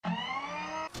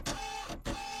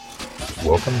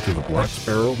Welcome to the Black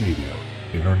Sparrow Media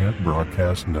Internet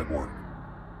Broadcast Network.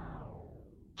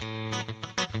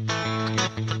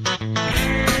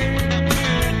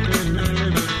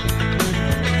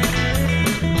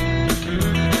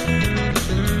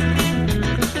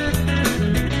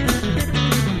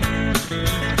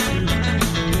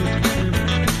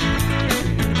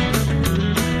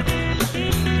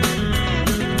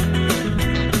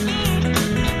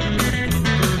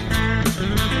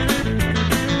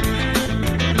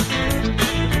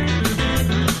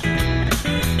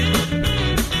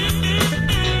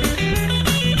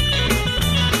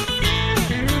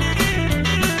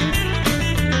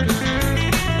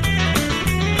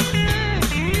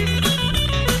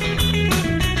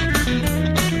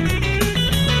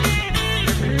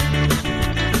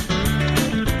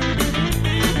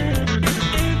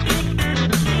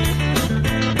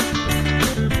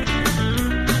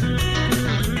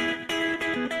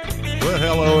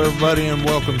 And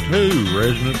welcome to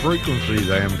Resonant Frequency,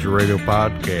 the amateur radio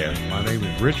podcast. My name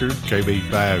is Richard,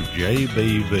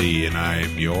 KB5JBV, and I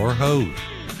am your host.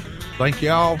 Thank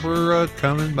y'all for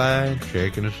coming by and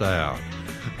checking us out.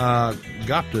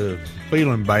 Got to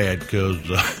feeling bad because,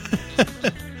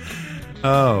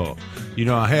 I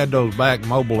had those back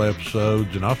mobile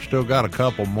episodes, and I've still got a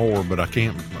couple more, but I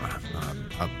can't,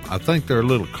 I think they're a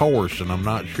little coarse, and I'm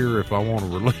not sure if I want to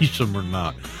release them or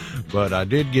not. But I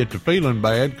did get to feeling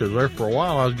bad because there for a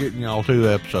while I was getting y'all 2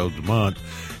 episodes a month,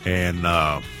 and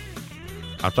I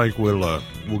think we'll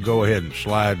go ahead and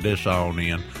slide this on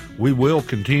in. We will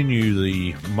continue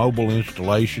the mobile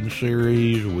installation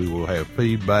series. We will have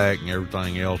feedback and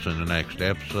everything else in the next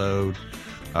episode.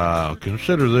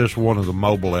 Consider this one of the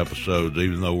mobile episodes,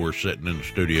 even though we're sitting in the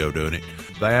studio doing it.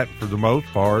 That, for the most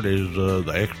part, is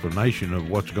the explanation of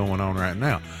what's going on right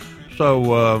now.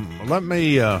 So let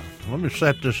me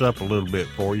set this up a little bit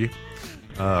for you.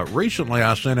 Recently,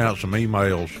 I sent out some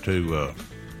emails to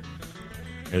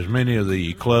as many of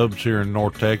the clubs here in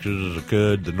North Texas as I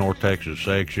could, the North Texas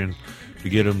section, to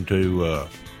get them to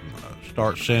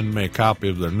start sending me a copy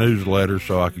of their newsletter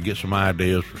so I could get some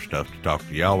ideas for stuff to talk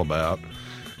to y'all about,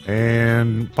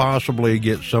 and possibly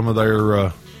get some of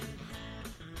their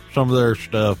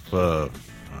stuff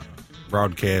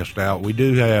broadcast out. We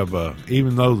do have,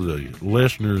 even though the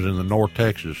listeners in the North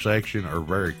Texas section are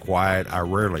very quiet, I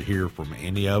rarely hear from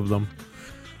any of them.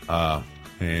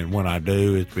 And when I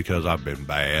do, it's because I've been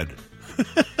bad.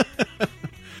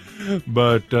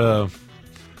 But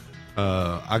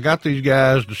I got these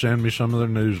guys to send me some of their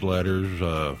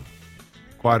newsletters.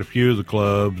 Quite a few of the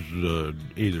clubs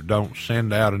either don't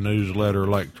send out a newsletter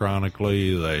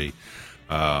electronically, they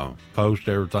post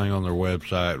everything on their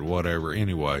website, whatever.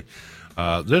 Anyway,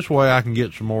 this way I can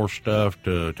get some more stuff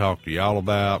to talk to y'all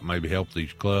about, maybe help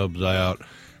these clubs out,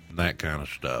 and that kind of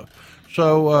stuff.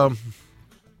 So,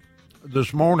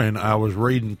 this morning I was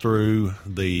reading through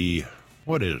the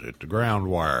Ground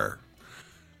Wire.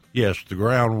 Yes, the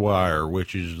Ground Wire,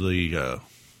 which is the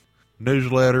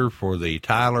newsletter for the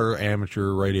Tyler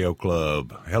Amateur Radio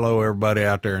Club. Hello, everybody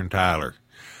out there in Tyler.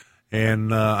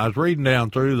 And I was reading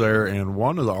down through there, and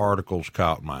one of the articles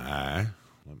caught my eye.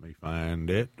 Let me find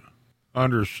it.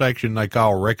 Under a section they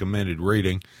call recommended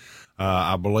reading.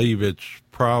 I believe it's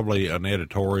probably an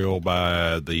editorial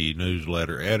by the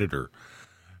newsletter editor,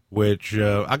 which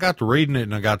I got to reading it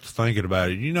and I got to thinking about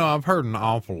it. You know, I've heard an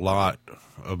awful lot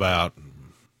about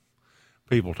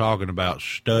people talking about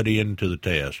studying to the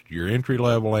test, your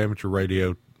entry-level amateur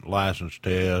radio license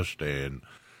test, and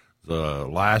the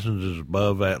licenses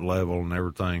above that level and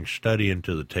everything, studying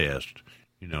to the test.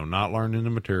 You know, not learning the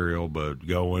material, but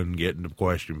going, getting the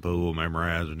question pool,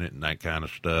 memorizing it, and that kind of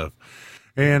stuff.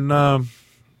 And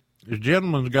this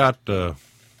gentleman's got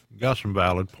some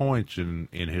valid points in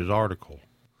his article.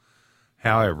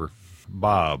 However,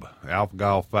 Bob, Alpha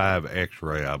Golf 5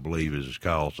 X-Ray, I believe is his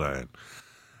call sign.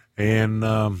 And,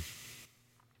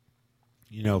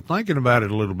 thinking about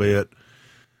it a little bit,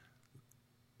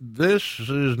 this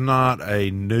is not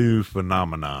a new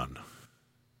phenomenon.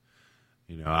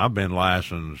 You know, I've been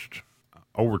licensed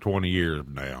over 20 years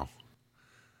now,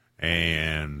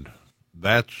 and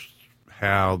that's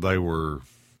how they were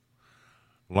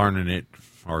learning it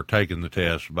or taking the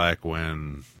test back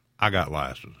when I got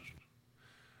licensed.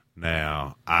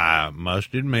 Now, I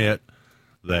must admit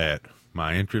that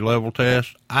my entry-level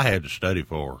test, I had to study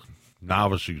for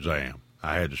novice exam.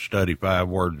 I had to study 5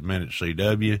 words a minute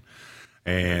CW,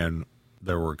 and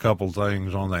there were a couple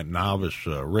things on that novice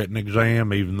written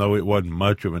exam, even though it wasn't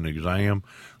much of an exam,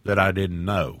 that I didn't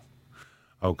know.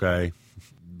 Okay,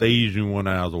 the easy one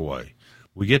out of the way.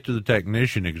 We get to the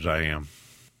technician exam,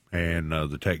 and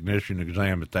the technician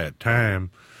exam at that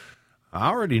time, I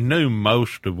already knew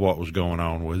most of what was going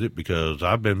on with it because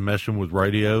I've been messing with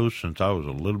radios since I was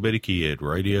a little bitty kid.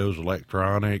 Radios,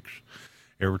 electronics,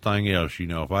 everything else. You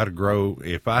know,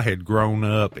 if I had grown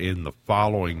up in the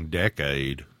following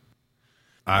decade,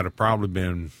 I'd have probably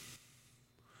been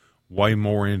way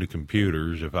more into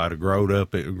computers. If I'd have grown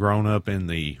up in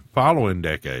the following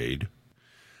decade,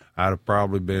 I'd have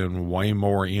probably been way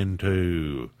more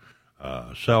into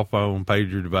cell phone,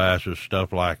 pager devices,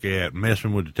 stuff like that,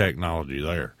 messing with the technology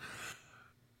there.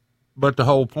 But the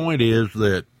whole point is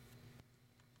that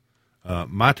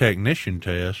my technician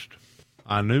test,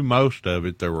 I knew most of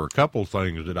it. There were a couple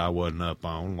things that I wasn't up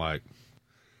on, like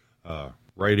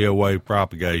radio wave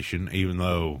propagation, even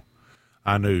though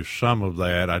I knew some of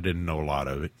that, I didn't know a lot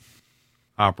of it.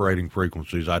 Operating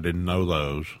frequencies, I didn't know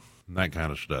those, and that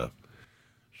kind of stuff.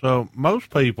 So most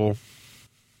people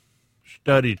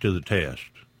study to the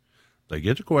test. They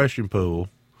get the question pool,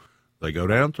 they go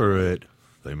down through it,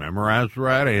 they memorize the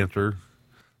right answer,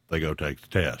 they go take the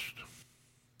test.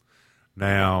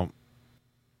 Now,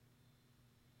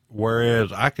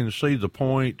 whereas I can see the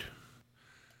point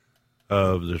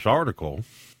of this article,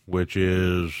 which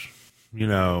is, you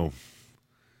know,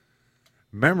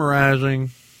 memorizing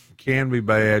can be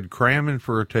bad, cramming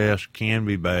for a test can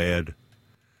be bad,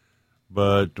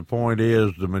 but the point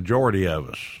is the majority of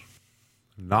us,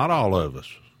 not all of us,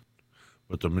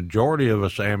 but the majority of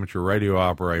us amateur radio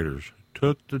operators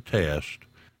took the test,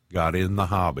 got in the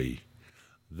hobby,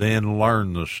 then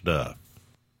learned the stuff.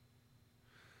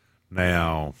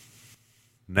 Now,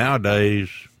 nowadays,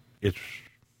 it's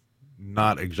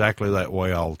not exactly that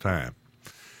way all the time.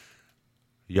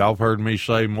 Y'all have heard me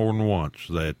say more than once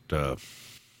that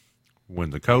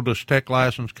when the CODIS tech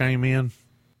license came in,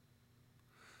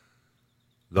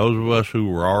 those of us who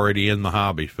were already in the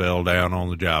hobby fell down on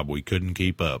the job. We couldn't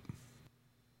keep up.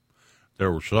 There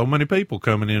were so many people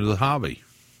coming into the hobby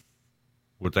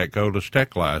with that CODIS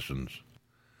tech license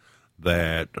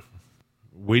that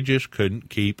we just couldn't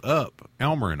keep up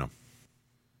Elmering them.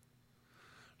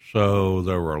 So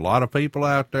there were a lot of people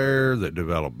out there that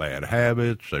developed bad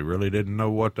habits. They really didn't know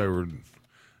what they were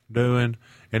doing.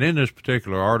 And in this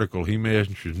particular article, he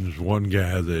mentions one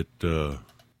guy that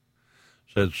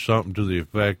said something to the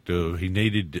effect of he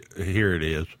needed to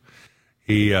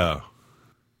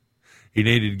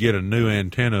get a new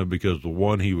antenna because the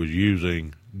one he was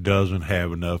using doesn't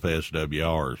have enough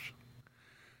SWRs.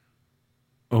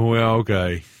 Well,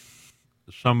 okay.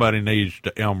 Somebody needs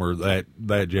to Elmer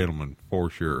that gentleman for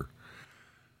sure.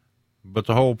 But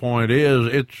the whole point is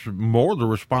it's more the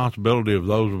responsibility of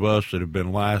those of us that have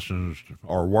been licensed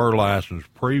or were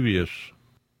licensed previous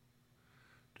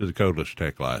to the CODIS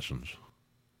tech license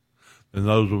than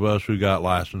those of us who got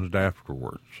licensed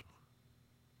afterwards.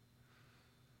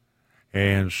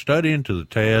 And studying to the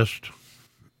test,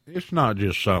 it's not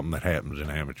just something that happens in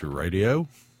amateur radio.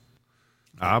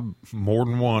 I've more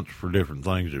than once for different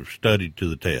things have studied to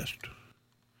the test.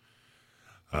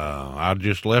 I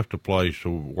just left a place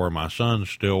where my son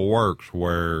still works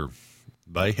where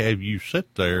they have you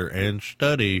sit there and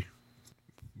study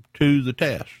to the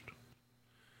test.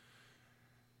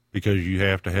 Because you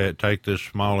have to take this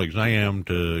small exam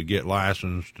to get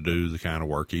licensed to do the kind of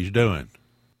work he's doing.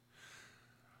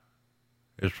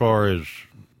 As far as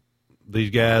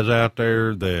these guys out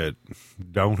there that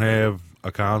don't have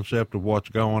a concept of what's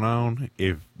going on,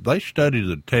 if they study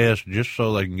the test just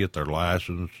so they can get their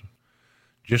license,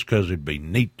 just because it'd be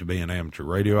neat to be an amateur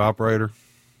radio operator,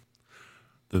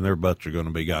 then their butts are going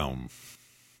to be gone.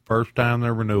 First time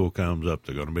their renewal comes up,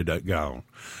 they're going to be gone.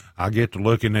 I get to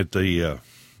looking at the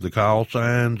call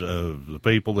signs of the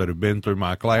people that have been through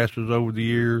my classes over the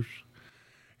years.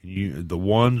 The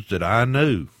ones that I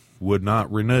knew would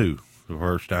not renew the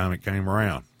first time it came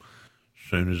around. As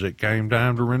soon as it came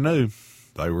time to renew,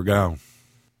 they were gone.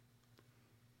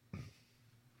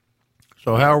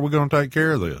 So how are we going to take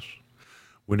care of this?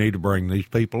 We need to bring these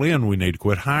people in. We need to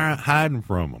quit hiding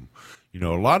from them. You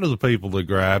know, a lot of the people that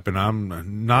gripe, and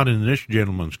I'm not in this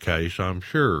gentleman's case, I'm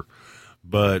sure,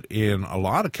 but in a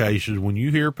lot of cases, when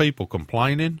you hear people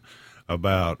complaining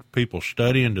about people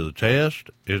studying to the test,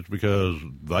 it's because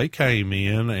they came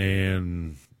in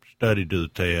and studied to the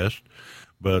test,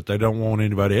 but they don't want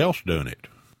anybody else doing it.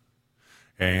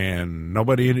 And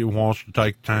nobody wants to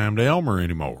take time to Elmer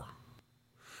anymore.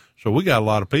 So we got a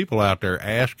lot of people out there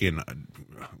asking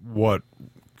what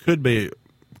could be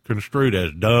construed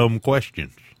as dumb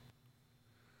questions.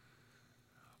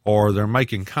 Or they're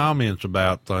making comments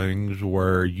about things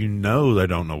where you know they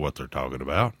don't know what they're talking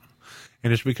about.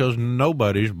 And it's because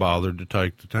nobody's bothered to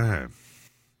take the time.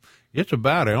 It's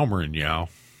about Elmering, y'all.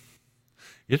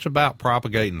 It's about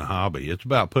propagating the hobby. It's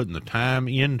about putting the time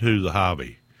into the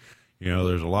hobby. You know,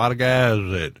 there's a lot of guys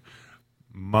that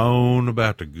moan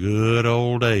about the good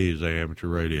old days of amateur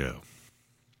radio.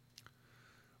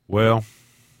 Well,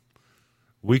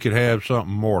 we could have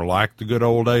something more like the good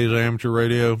old days of amateur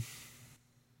radio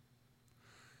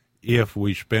if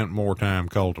we spent more time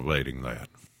cultivating that.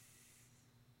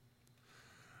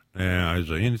 Now, is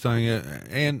there anything,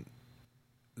 and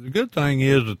the good thing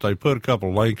is that they put a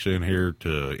couple links in here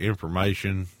to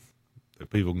information that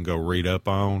people can go read up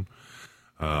on.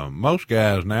 Most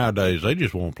guys nowadays, they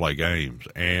just want to play games,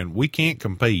 and we can't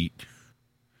compete,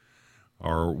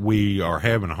 or we are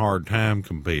having a hard time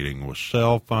competing with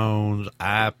cell phones,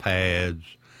 iPads,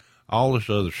 all this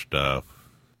other stuff.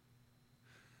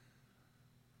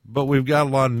 But we've got a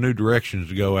lot of new directions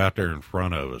to go out there in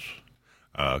front of us.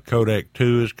 Codec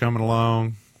 2 is coming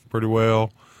along pretty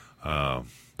well.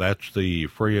 That's the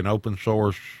free and open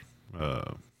source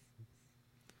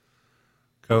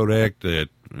codec that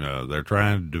they're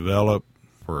trying to develop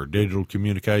for digital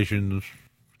communications,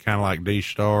 kind of like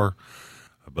D-Star,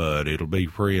 but it'll be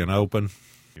free and open.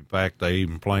 In fact, they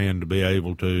even plan to be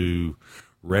able to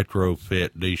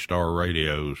retrofit D-Star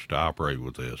radios to operate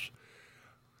with this.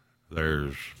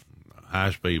 There's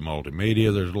high-speed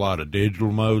multimedia. There's a lot of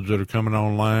digital modes that are coming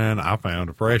online. I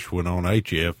found a fresh one on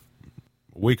HF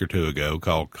a week or two ago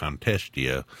called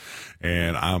Contestia,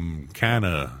 and I'm kind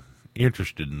of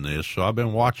interested in this, so I've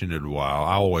been watching it a while.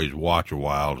 I always watch a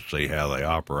while to see how they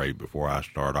operate before I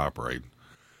start operating.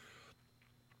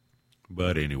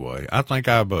 But anyway, I think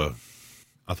I've gone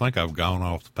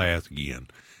off the path again.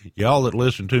 Y'all that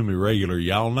listen to me regular,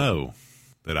 y'all know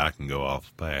that I can go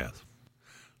off the path.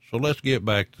 So let's get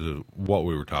back to what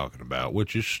we were talking about,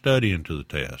 which is studying to the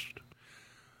test.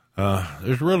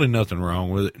 There's really nothing wrong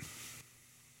with it.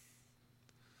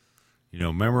 You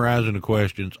know, memorizing the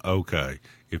questions, okay.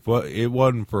 If it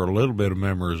wasn't for a little bit of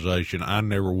memorization, I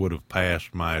never would have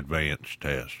passed my advanced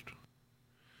test.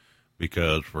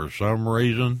 Because for some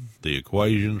reason, the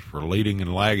equations for leading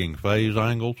and lagging phase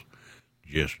angles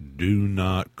just do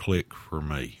not click for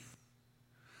me.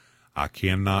 I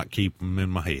cannot keep them in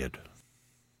my head.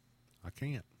 I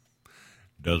can't.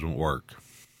 It doesn't work.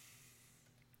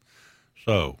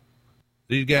 So,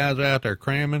 these guys out there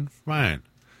cramming, fine.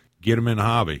 Get them in the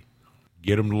hobby.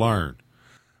 Get them to learn.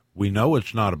 We know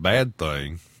it's not a bad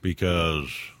thing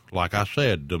because, like I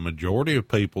said, the majority of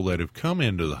people that have come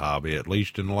into the hobby, at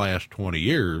least in the last 20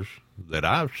 years that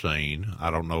I've seen,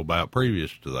 I don't know about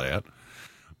previous to that,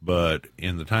 but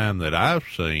in the time that I've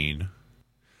seen,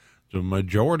 the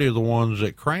majority of the ones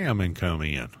that cram and come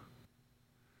in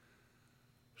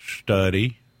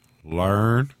study,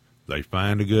 learn, they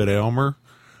find a good Elmer,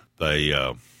 they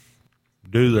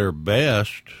do their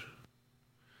best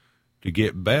to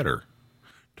get better,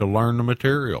 to learn the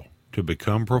material, to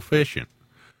become proficient,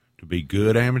 to be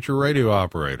good amateur radio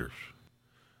operators.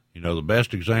 You know, the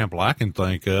best example I can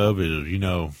think of is, you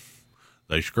know,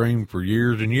 they screamed for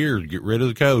years and years, get rid of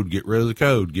the code, get rid of the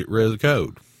code, get rid of the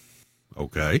code.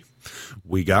 Okay,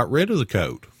 we got rid of the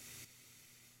code.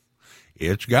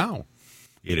 It's gone.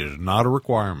 It is not a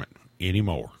requirement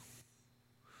anymore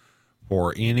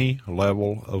for any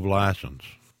level of license.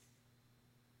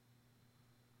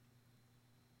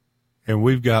 And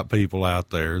we've got people out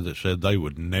there that said they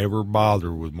would never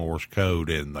bother with Morse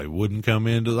code, and they wouldn't come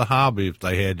into the hobby if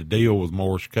they had to deal with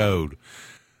Morse code.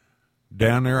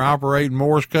 Down there operating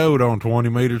Morse code on 20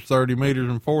 meters, 30 meters,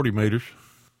 and 40 meters.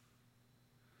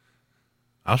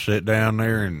 I sit down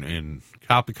there and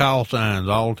copy call signs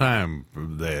all the time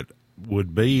that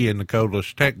would be in the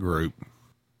Codeless Tech group.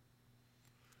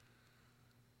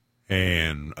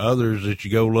 And others that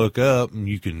you go look up, and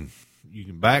you can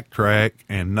backtrack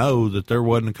and know that there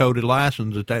wasn't a coded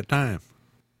license at that time.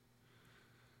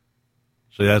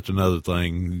 See, that's another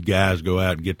thing. Guys go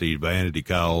out and get these vanity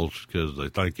calls because they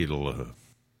think it'll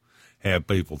have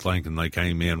people thinking they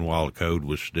came in while the code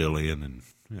was still in,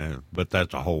 and but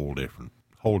that's a whole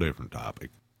different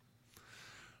topic.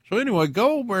 So anyway,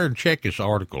 go over and check this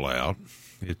article out.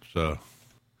 It's a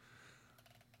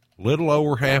little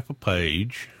over half a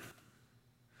page.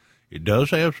 It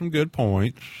does have some good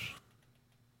points.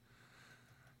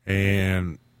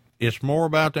 And it's more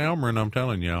about the Elmer, and I'm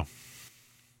telling y'all,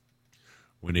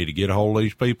 we need to get a hold of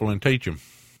these people and teach them.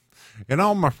 And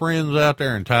all my friends out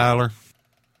there in Tyler,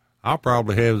 I'll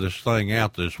probably have this thing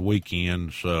out this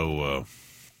weekend, so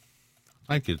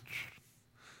I think it's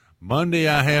Monday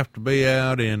I have to be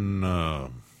out in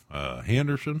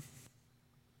Henderson,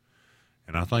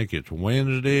 and I think it's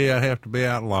Wednesday I have to be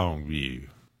out in Longview.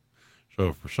 So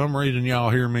if for some reason y'all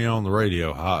hear me on the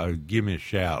radio, give me a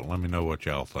shout and let me know what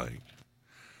y'all think.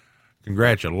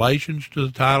 congratulations to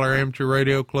the Tyler Amateur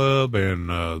Radio Club and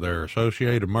their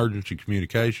Associated Emergency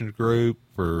Communications Group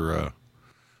for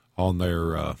on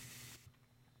their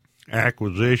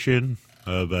acquisition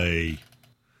of a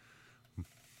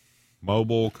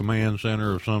mobile command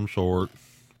center of some sort.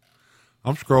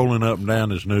 I'm scrolling up and down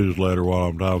this newsletter while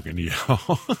I'm talking to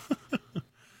y'all.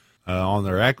 On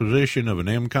their acquisition of an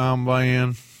MCOM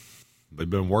van. They've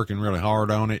been working really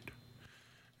hard on it,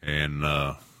 and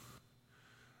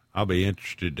I'll be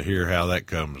interested to hear how that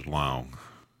comes along.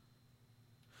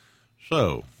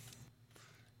 So,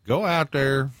 go out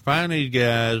there, find these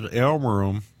guys, Elmer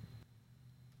them.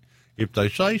 If they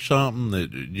say something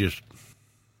that just,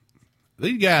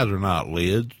 these guys are not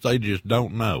lids, they just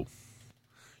don't know.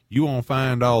 You won't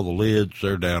find all the lids,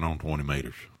 they're down on 20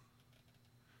 meters.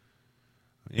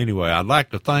 Anyway, I'd like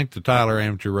to thank the Tyler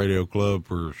Amateur Radio Club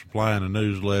for supplying a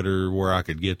newsletter where I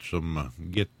could get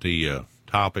the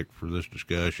topic for this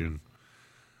discussion.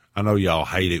 I know y'all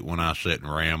hate it when I sit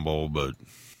and ramble, but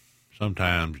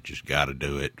sometimes you just got to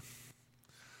do it.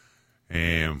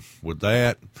 And with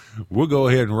that, we'll go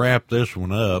ahead and wrap this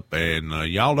one up. And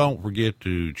y'all don't forget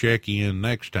to check in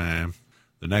next time,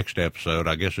 the next episode.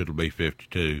 I guess it'll be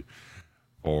 52.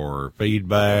 For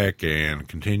feedback and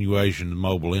continuation of the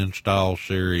mobile install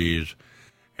series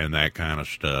and that kind of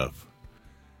stuff.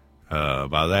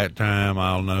 By that time,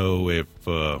 I'll know if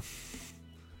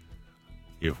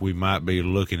we might be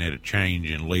looking at a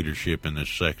change in leadership in this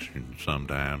section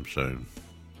sometime soon.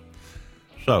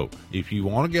 So, if you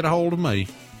want to get a hold of me,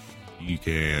 you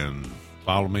can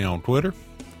follow me on Twitter,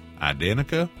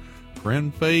 Identica,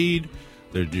 Friend Feed.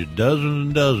 There's just dozens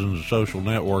and dozens of social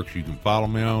networks you can follow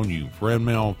me on. You can friend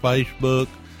me on Facebook.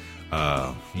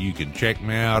 You can check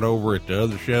me out over at the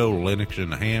other show, Linux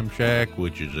in the Ham Shack,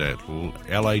 which is at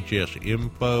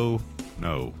LHSpodcast.info.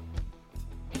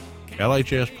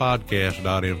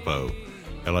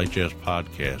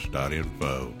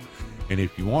 LHSpodcast.info. And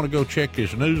if you want to go check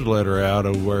this newsletter out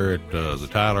over at the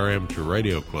Tyler Amateur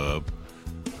Radio Club,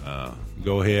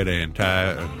 go ahead and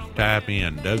type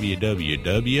in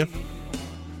www.tylerarc,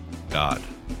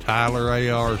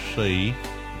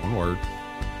 one word,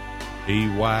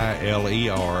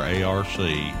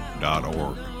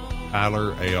 tylerarc.org,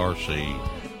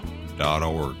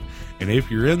 tylerarc.org. And if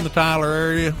you're in the Tyler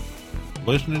area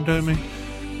listening to me,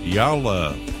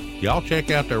 y'all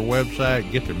check out their website,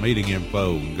 get their meeting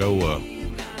info, and go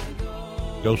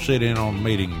sit in on the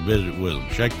meeting and visit with them.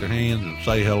 Shake their hands and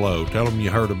say hello. Tell them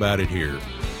you heard about it here.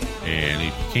 And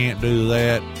if you can't do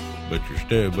that, but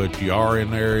you are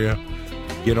in the area,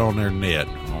 get on their net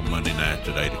on Monday nights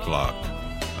at 8 o'clock.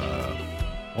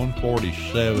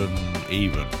 147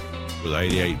 even with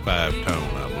 88.5 tone,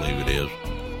 I believe it is.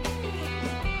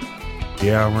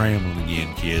 Yeah, I'm rambling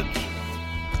again, kids.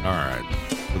 All right.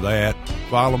 For that,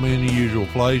 follow me in the usual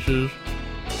places.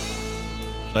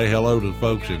 Say hello to the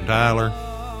folks in Tyler.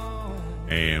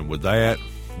 And with that,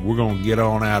 we're going to get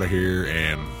on out of here,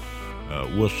 and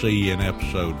we'll see you in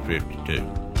episode 52.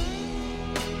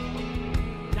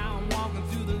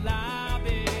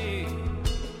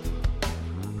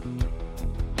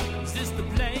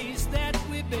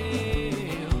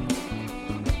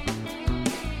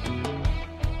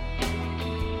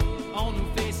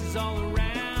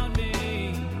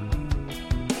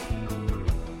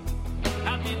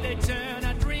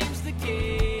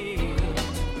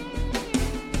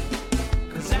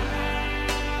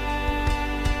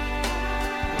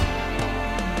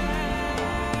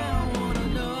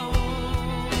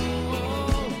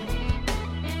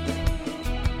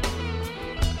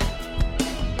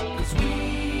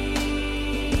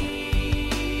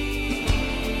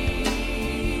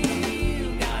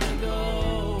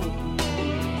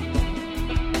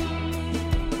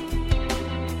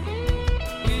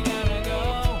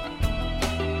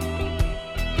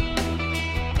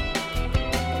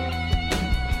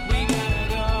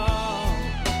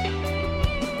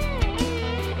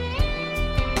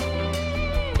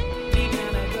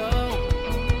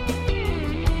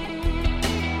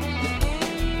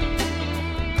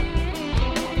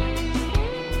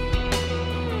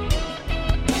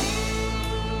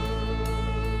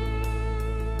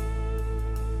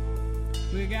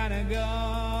 We gotta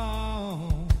go.